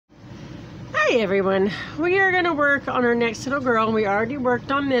Hi everyone, we are going to work on our next little girl. We already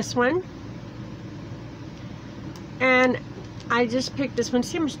worked on this one, and I just picked this one.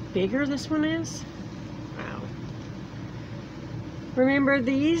 See how much bigger this one is? Wow. Remember,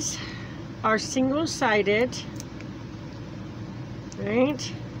 these are single-sided,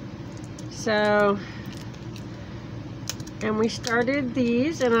 right? So, and we started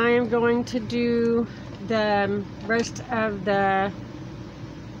these, and I am going to do the rest of the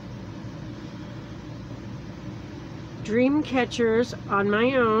dream catchers on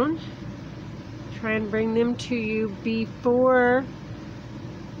my own. Try and bring them to you before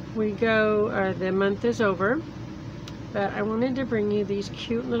we go, the month is over. But I wanted to bring you these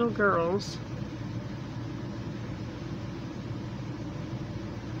cute little girls.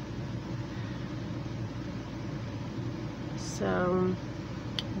 So,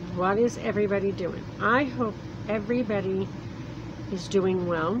 what is everybody doing? I hope everybody is doing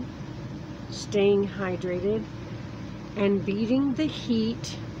well, staying hydrated, and beating the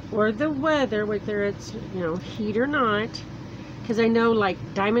heat or the weather, whether it's, you know, heat or not. Because I know, like,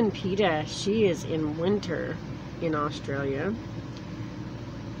 Diamond PETA, she is in winter in Australia,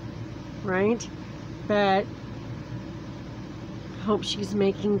 right? But hope she's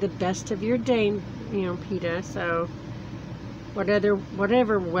making the best of your day, you know, PETA. So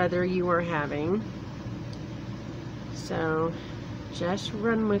whatever weather you are having, so just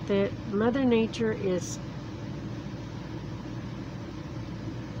run with it. Mother Nature is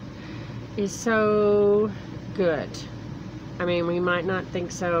so good. I mean, we might not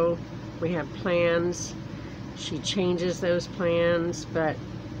think so. We have plans. She changes those plans, but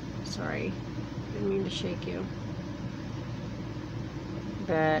sorry, didn't mean to shake you.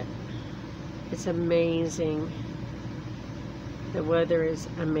 But it's amazing. The weather is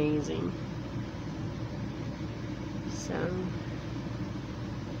amazing. So,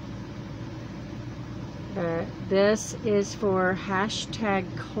 but this is for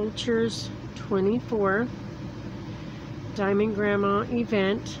 #Cultures24 Diamond Grandma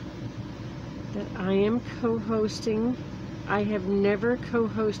event that I am co-hosting. I have never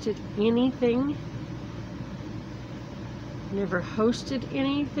co-hosted anything, never hosted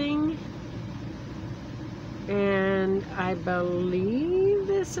anything, and I believe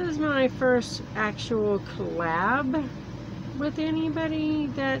this is my first actual collab with anybody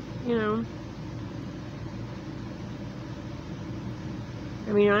that, you know,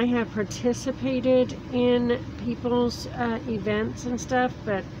 I mean, I have participated in people's events and stuff,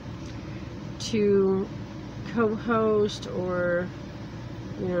 but to co-host or,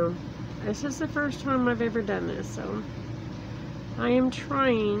 you know, this is the first time I've ever done this, so I am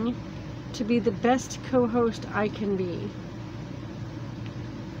trying to be the best co-host I can be.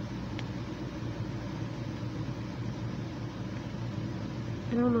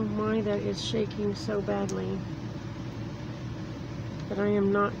 I don't know why that is shaking so badly, but I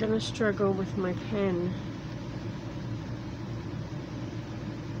am not going to struggle with my pen.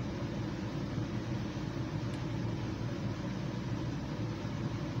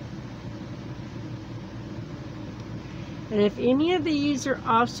 And if any of these are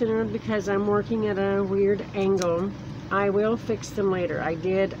off-centered because I'm working at a weird angle, I will fix them later. I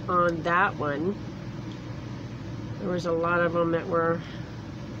did on that one. There was a lot of them that were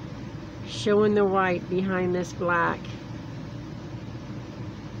showing the white behind this black.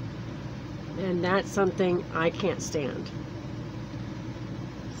 And that's something I can't stand.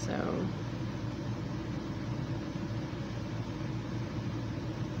 So,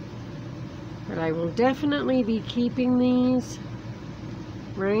 but I will definitely be keeping these,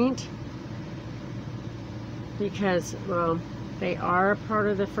 right? Because, well, they are a part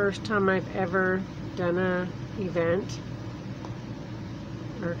of the first time I've ever done an event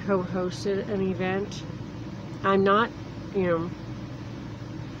or co-hosted an event. I'm not, you know,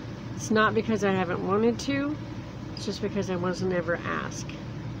 it's not because I haven't wanted to, it's just because I wasn't ever asked.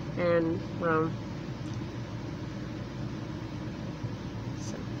 And, well,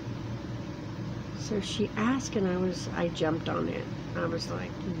 so she asked, and I jumped on it. I was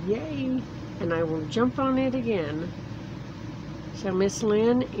like, yay, and I will jump on it again. So Miss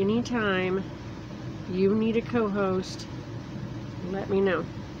Lynn, anytime you need a co-host, let me know.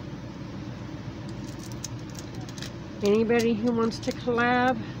 Anybody who wants to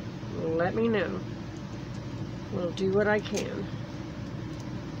collab, let me know. We'll do what I can.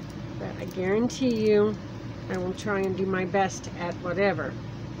 But I guarantee you, I will try and do my best at whatever.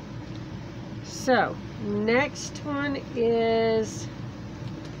 So, next one is,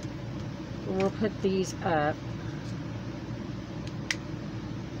 we'll put these up.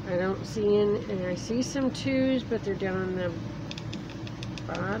 I don't see any, and I see some twos, but they're down on the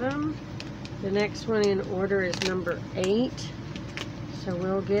bottom. The next one in order is number 8. So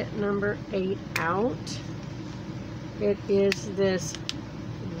we'll get number 8 out. It is this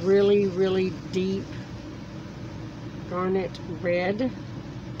really, really deep garnet red,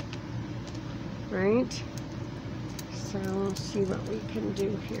 right? So let's see what we can do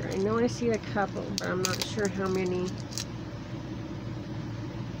here. I know I see a couple, but I'm not sure how many.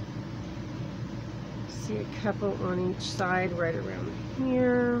 See a couple on each side right around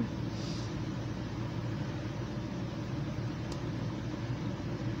here.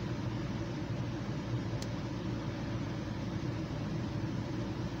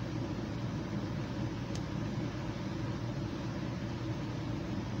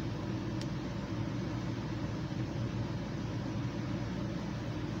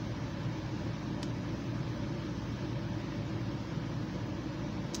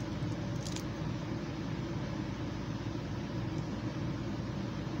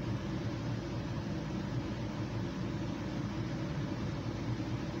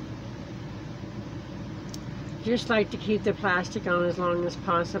 Just like to keep the plastic on as long as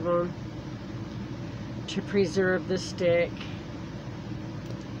possible to preserve the stick.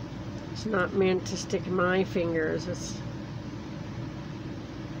 It's not meant to stick in my fingers.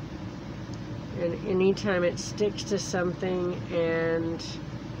 And anytime it sticks to something and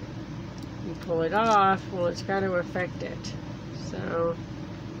you pull it off, well, it's got to affect it. So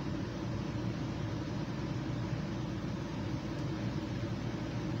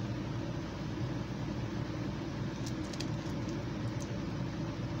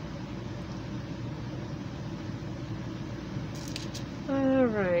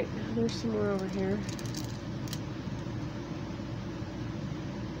alright, there's some more over here.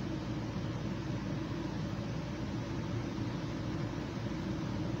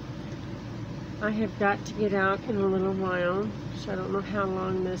 I have got to get out in a little while, so I don't know how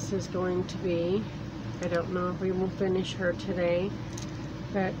long this is going to be. I don't know if we will finish her today,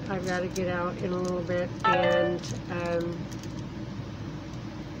 but I've got to get out in a little bit and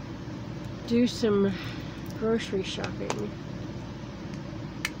do some grocery shopping.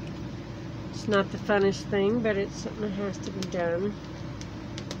 It's not the funnest thing, but it's something that has to be done.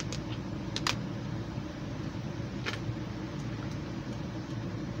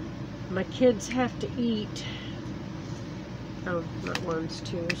 My kids have to eat. Oh, not ones,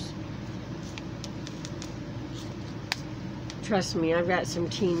 twos. Trust me, I've got some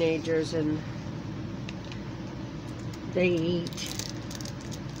teenagers and they eat.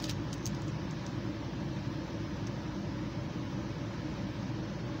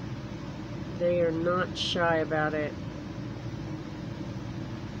 They are not shy about it.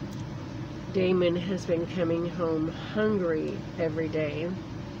 Damon has been coming home hungry every day,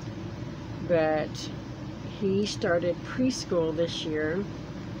 but he started preschool this year,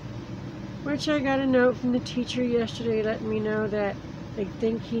 which I got a note from the teacher yesterday letting me know that they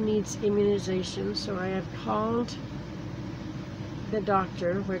think he needs immunization. So I have called the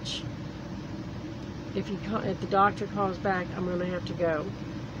doctor, which if the doctor calls back, I'm going to have to go,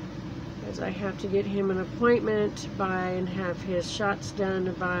 because I have to get him an appointment by and have his shots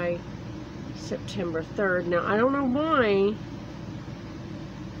done by September 3rd. Now, I don't know why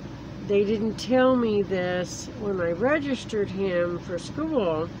they didn't tell me this when I registered him for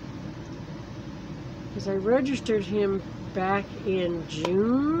school, because I registered him back in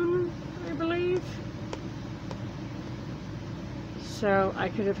June, I believe. So I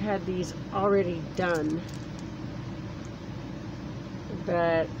could have had these already done,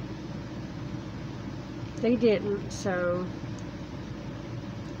 but they didn't, so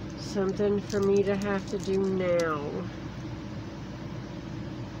something for me to have to do now.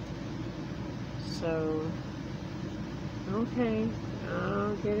 So, okay,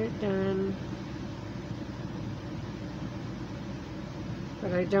 I'll get it done.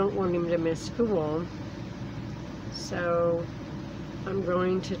 But I don't want him to miss school, so I'm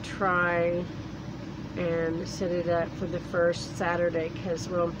going to try and set it up for the first Saturday, because,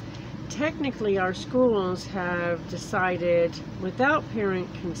 well, technically our schools have decided, without parent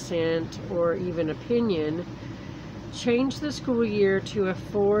consent or even opinion, change the school year to a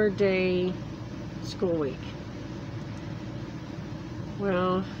 4-day school week.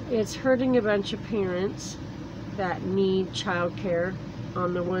 Well, it's hurting a bunch of parents that need childcare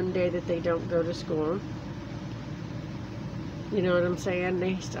on the one day that they don't go to school. You know what I'm saying?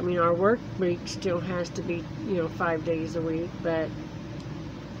 I mean, our work week still has to be, 5 days a week, but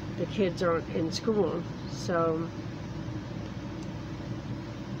the kids aren't in school. So,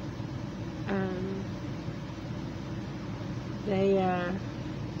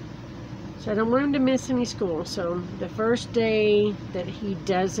 So I don't want him to miss any school. So the first day that he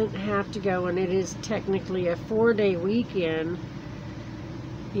doesn't have to go, and it is technically a 4-day weekend,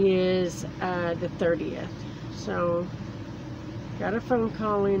 is the 30th. So got a phone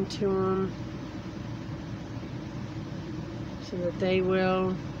call into him so that they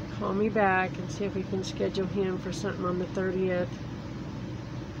will call me back and see if we can schedule him for something on the 30th.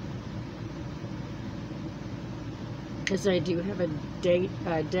 Because I do have a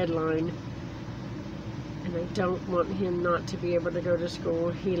deadline, and I don't want him not to be able to go to school.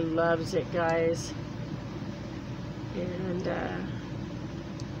 He loves it, guys, and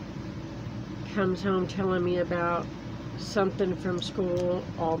comes home telling me about something from school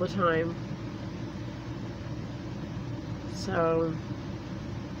all the time. So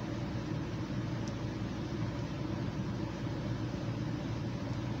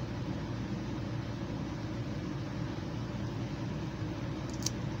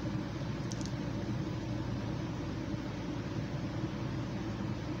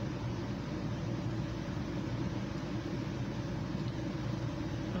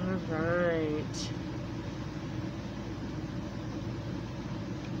right.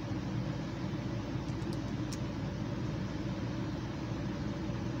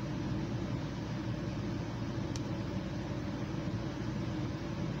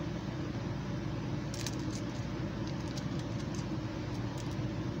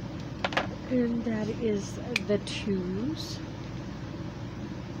 And that is the 2s.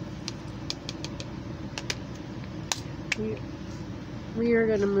 We are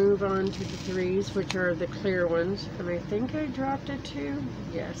going to move on to the 3s, which are the clear ones. And I think I dropped a 2.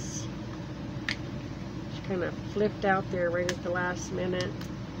 Yes. Just kind of flipped out there right at the last minute.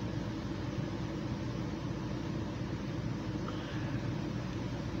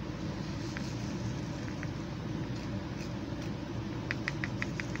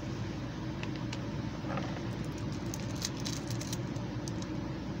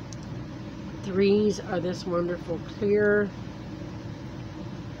 Threes are this wonderful clear.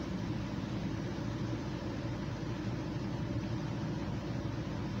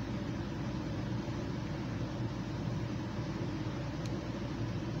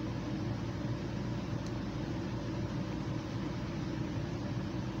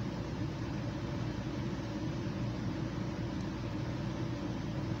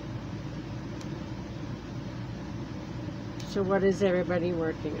 So what is everybody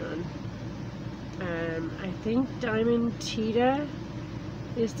working on? I think Diamond Tita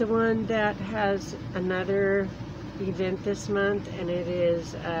is the one that has another event this month, and it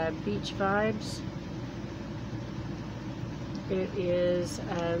is Beach Vibes. It is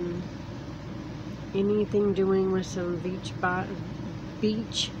anything doing with some beach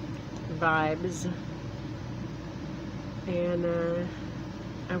vibes, and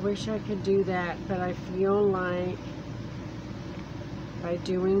I wish I could do that, but I feel like by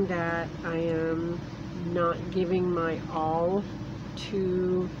doing that, I am not giving my all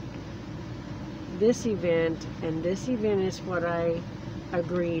to this event, and this event is what I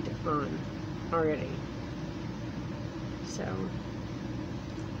agreed on already. So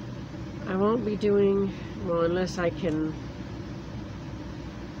I won't be doing, well, unless I can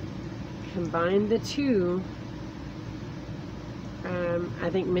combine the two. I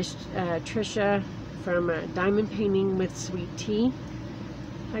think Miss Trisha from Diamond Painting with Sweet Tea.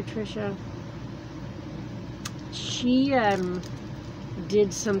 Hi, Trisha. She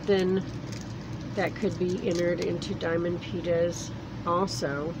did something that could be entered into Diamond Pitas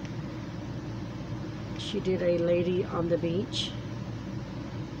also. She did a lady on the beach,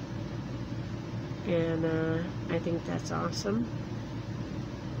 and I think that's awesome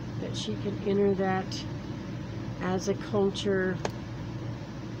that she can enter that as a culture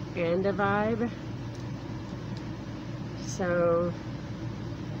and a vibe. So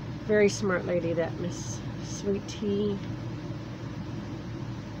very smart lady, that Miss Sweet Tea.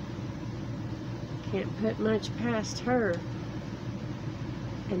 Can't put much past her.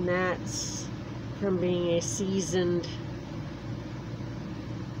 And that's from being a seasoned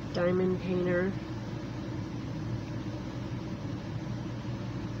diamond painter.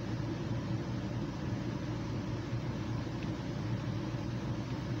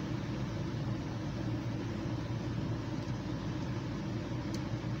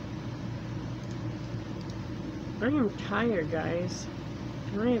 I am tired, guys.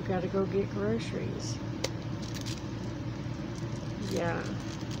 And I have got to go get groceries. Yeah.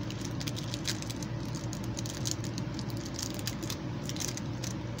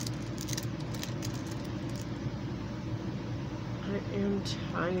 I am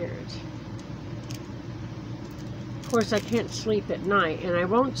tired. course, I can't sleep at night, and I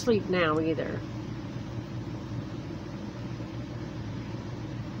won't sleep now either.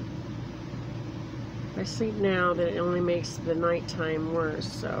 If I sleep now, then it only makes the nighttime worse,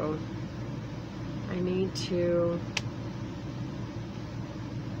 so I need to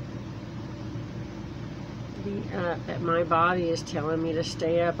be up. That my body is telling me to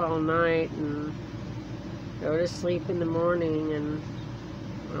stay up all night and go to sleep in the morning, and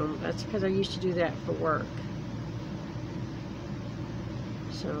that's because I used to do that for work.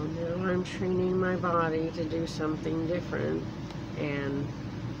 So now I'm training my body to do something different, and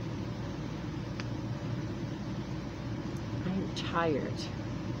I'm tired.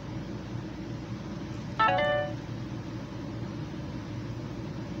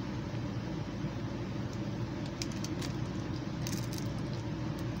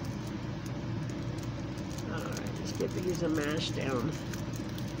 Alright, let's get these mashed down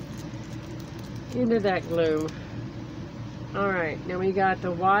into that glue. Alright, now we got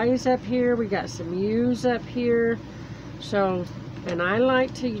the Y's up here, we got some U's up here. So, and I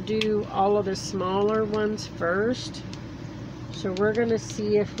like to do all of the smaller ones first. So we're going to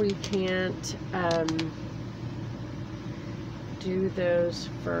see if we can't do those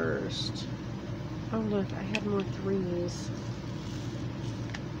first. Oh look, I had more 3s.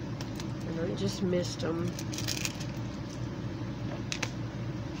 And I just missed them.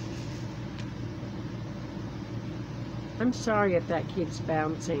 I'm sorry if that keeps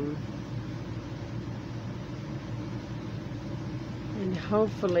bouncing. And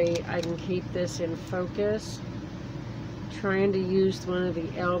hopefully I can keep this in focus. Trying to use one of the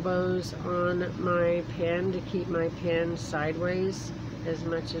elbows on my pen to keep my pen sideways as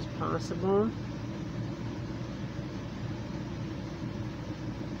much as possible.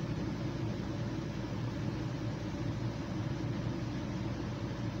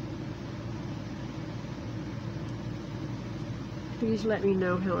 Please let me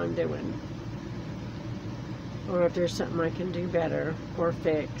know how I'm doing, or if there's something I can do better or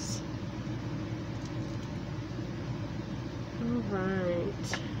fix. All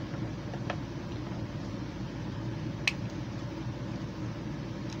right.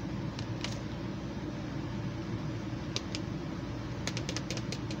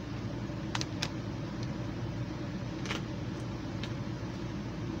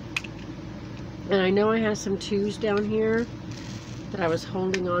 And I know I have some 2s down here that I was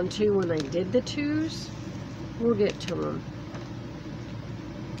holding on to when I did the 2s. We'll get to them.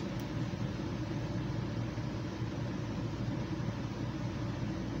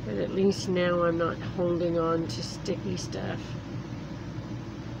 But at least now I'm not holding on to sticky stuff.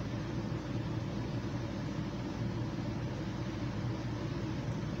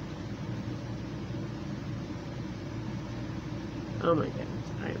 Oh my goodness,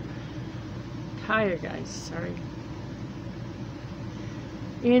 I'm tired, guys, sorry.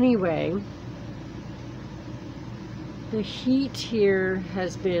 Anyway, the heat here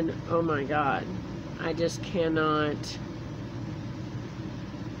has been, oh my God, I just cannot.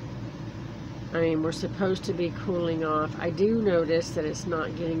 I mean, we're supposed to be cooling off. I do notice that it's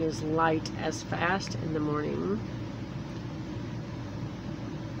not getting as light as fast in the morning.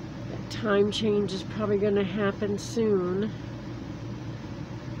 That time change is probably going to happen soon.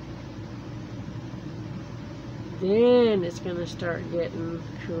 Then it's going to start getting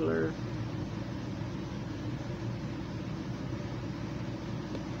cooler.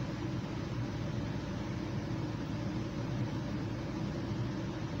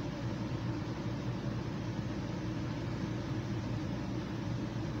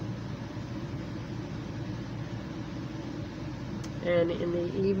 And in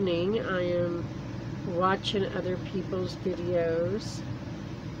the evening, I am watching other people's videos,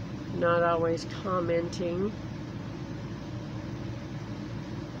 not always commenting.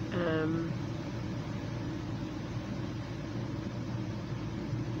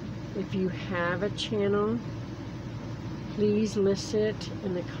 If you have a channel, please list it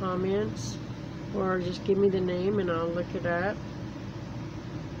in the comments, or just give me the name and I'll look it up.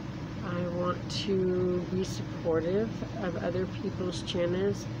 I want to be supportive of other people's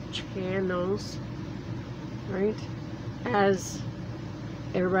channels, right? As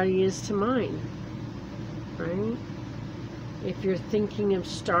everybody is to mine, right? If you're thinking of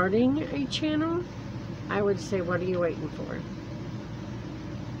starting a channel, I would say, what are you waiting for?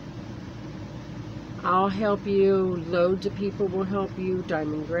 I'll help you. Loads of people will help you.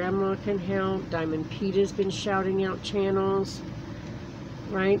 Diamond Grandma can help. Diamond Peta's been shouting out channels,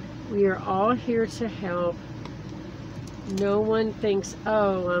 right? We are all here to help. No one thinks,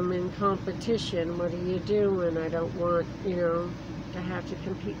 oh, I'm in competition. What are you doing? I don't want, you know, to have to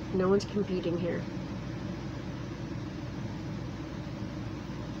compete. No one's competing here.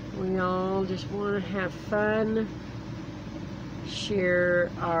 We all just want to have fun, share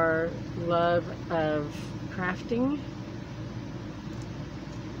our love of crafting,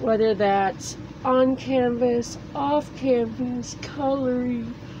 whether that's on canvas, off canvas,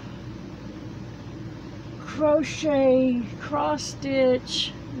 coloring, crochet, cross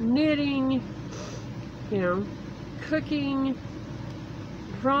stitch, knitting, you know, cooking,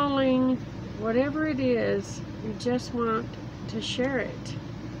 drawing, whatever it is, we just want to share it.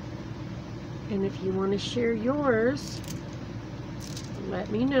 And if you want to share yours,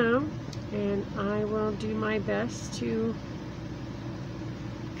 let me know, and I will do my best to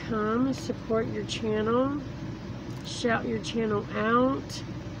come support your channel, shout your channel out,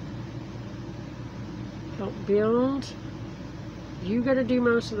 help build. You got to do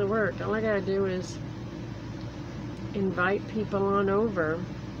most of the work. All I got to do is invite people on over.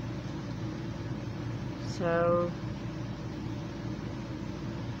 So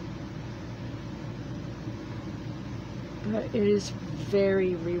but it is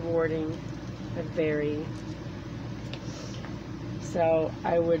very rewarding, so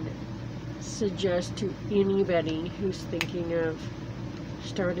I would suggest to anybody who's thinking of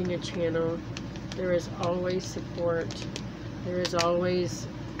starting a channel, there is always support, there is always,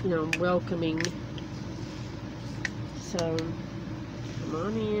 you know, welcoming. So come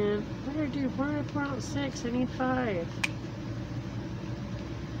on in. What did I do? Where did I pour out 6? I need 5.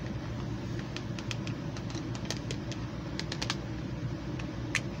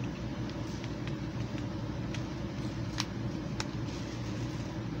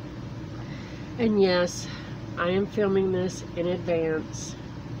 And yes, I am filming this in advance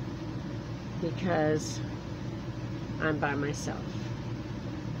because I'm by myself.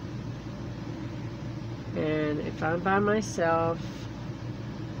 And if I'm by myself,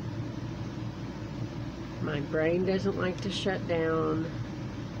 my brain doesn't like to shut down,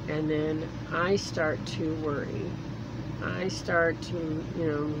 and then I start to worry. I start to, you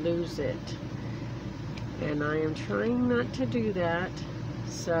know, lose it. And I am trying not to do that.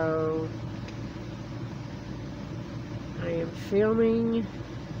 So I am filming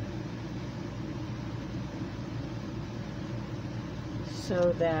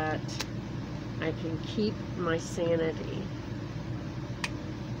so that I can keep my sanity.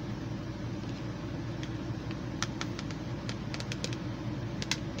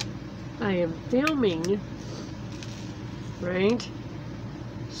 I am filming, right,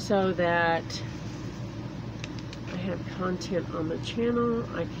 so that I have content on the channel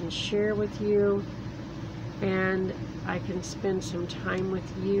I can share with you, and I can spend some time with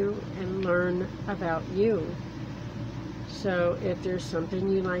you and learn about you. So if there's something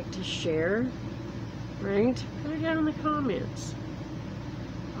you like to share, right, put it down in the comments.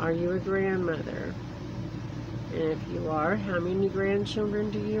 Are you a grandmother? And if you are, how many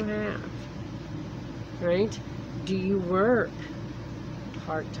grandchildren do you have? Right? Do you work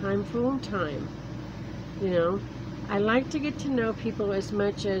part-time, full-time? You know, I like to get to know people as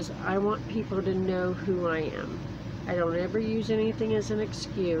much as I want people to know who I am. I don't ever use anything as an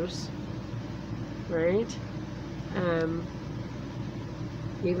excuse, right?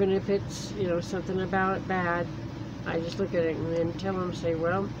 Even if it's, you know, something about it bad, I just look at it and then tell them, say,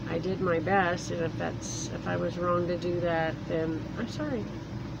 well, I did my best, and if I was wrong to do that, then I'm sorry.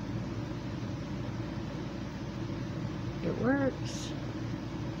 It works.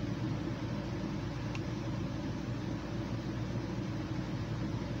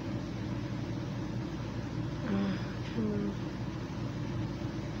 Come on.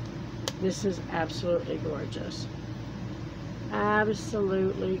 This is absolutely gorgeous.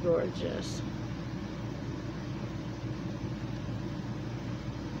 Absolutely gorgeous.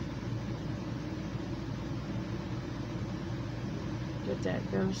 Did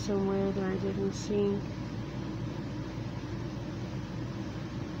that go somewhere that I didn't see?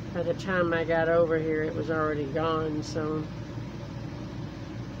 By the time I got over here, it was already gone, so.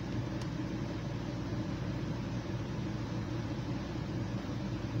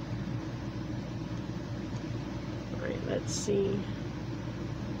 Alright, let's see.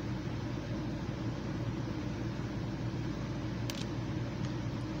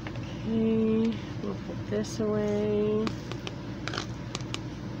 Okay, we'll put this away.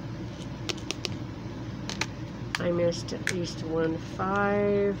 I missed at least 1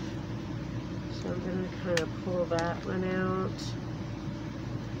 5, so I'm going to kind of pull that one out.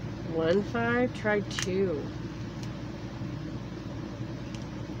 1 5, try 2.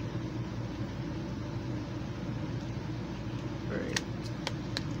 Alright.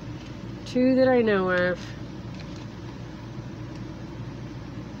 2 that I know of.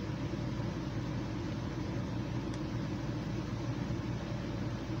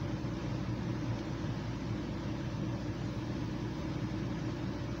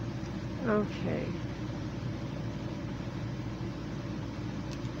 Okay.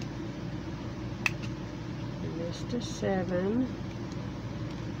 And this to 7.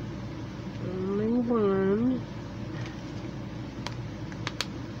 Only 1.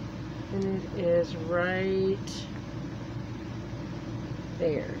 And it is right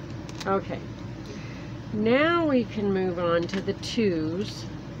there. Okay. Now we can move on to the 2s.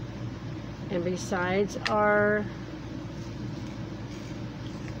 And besides our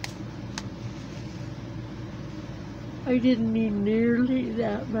I didn't need nearly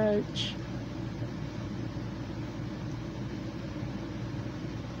that much.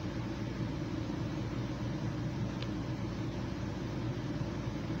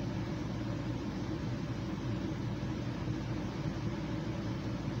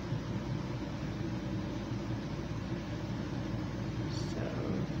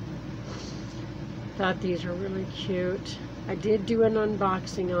 Thought these were really cute. I did do an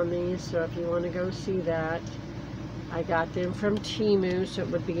unboxing on these, so if you want to go see that, I got them from Temu, so it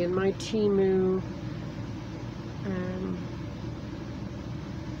would be in my Temu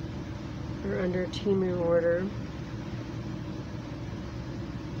or under Temu order.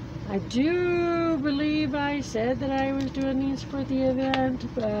 I do believe I said that I was doing these for the event,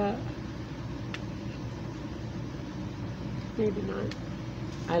 but maybe not.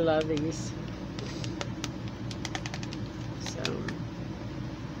 I love these.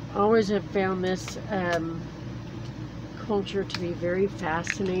 Always have found this culture to be very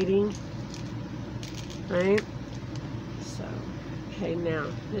fascinating, right? So, okay, now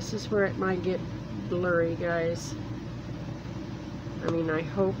this is where it might get blurry, guys. I mean, I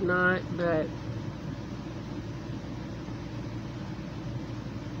hope not, but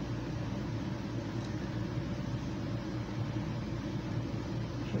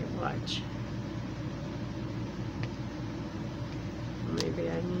okay, watch. Maybe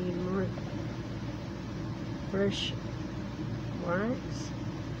I need more brush wax.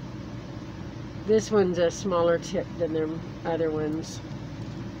 This one's a smaller tip than the other ones,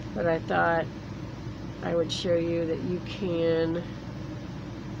 but I thought I would show you that you can.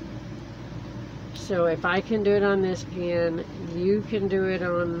 So if I can do it on this pen, you can do it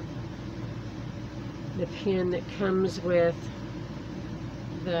on the pen that comes with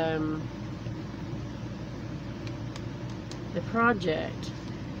the project.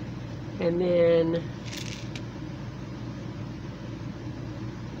 And then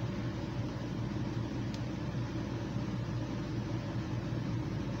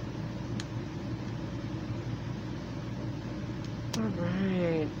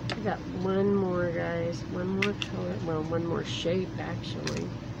alright, I got one more, guys, one more color, well, one more shape actually,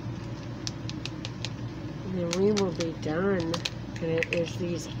 and then we will be done. And it is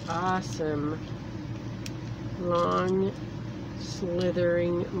these awesome long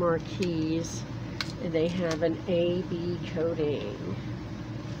slithering marquees, and they have an AB coating.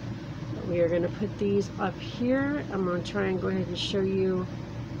 We are going to put these up here. I'm going to try and go ahead and show you.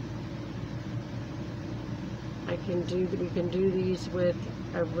 We can do these with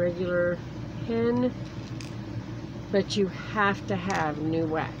a regular pen, but you have to have new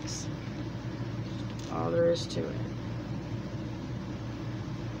wax. That's all there is to it.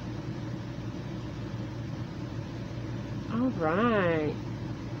 Alright,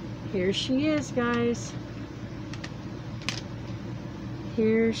 here she is, guys.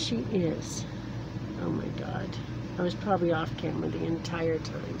 Here she is. Oh my God. I was probably off camera the entire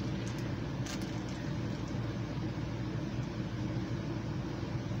time.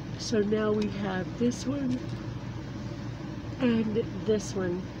 So now we have this one and this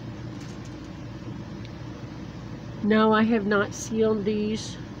one. No, I have not sealed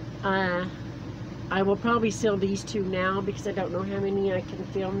these. I will probably seal these two now because I don't know how many I can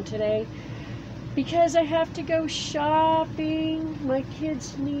film today, because I have to go shopping. My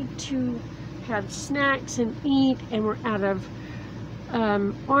kids need to have snacks and eat, and we're out of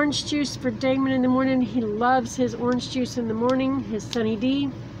orange juice for Damon in the morning. He loves his orange juice in the morning, his Sunny D.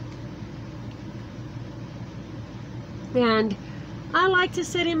 And I like to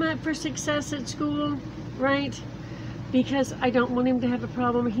set him up for success at school, right? Because I don't want him to have a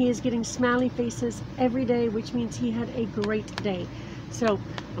problem. He is getting smiley faces every day, which means he had a great day. So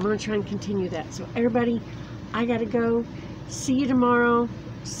I'm going to try and continue that. So everybody, I got to go. See you tomorrow.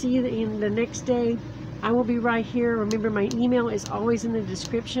 See you in the next day. I will be right here. Remember, my email is always in the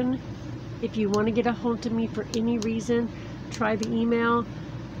description. If you want to get a hold of me for any reason, try the email.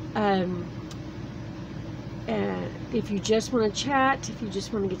 If you just want to chat, if you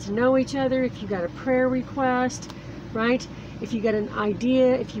just want to get to know each other, if you got a prayer request, right? If you got an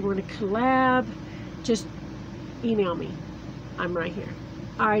idea, if you want to collab, just email me. I'm right here.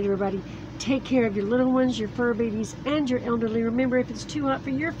 All right, everybody. Take care of your little ones, your fur babies, and your elderly. Remember, if it's too hot for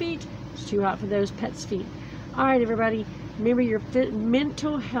your feet, it's too hot for those pets' feet. All right, everybody. Remember, your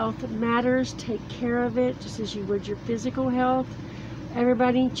mental health matters. Take care of it just as you would your physical health.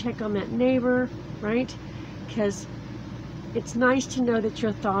 Everybody, check on that neighbor, right? Because it's nice to know that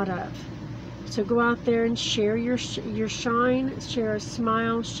you're thought of. So go out there and share your shine, share a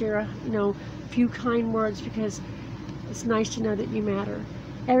smile, share a few kind words, because it's nice to know that you matter.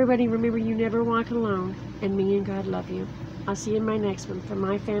 Everybody, remember, you never walk alone, and me and God love you. I'll see you in my next one. From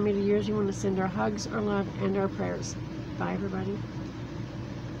my family to yours, we want to send our hugs, our love, and our prayers. Bye, everybody.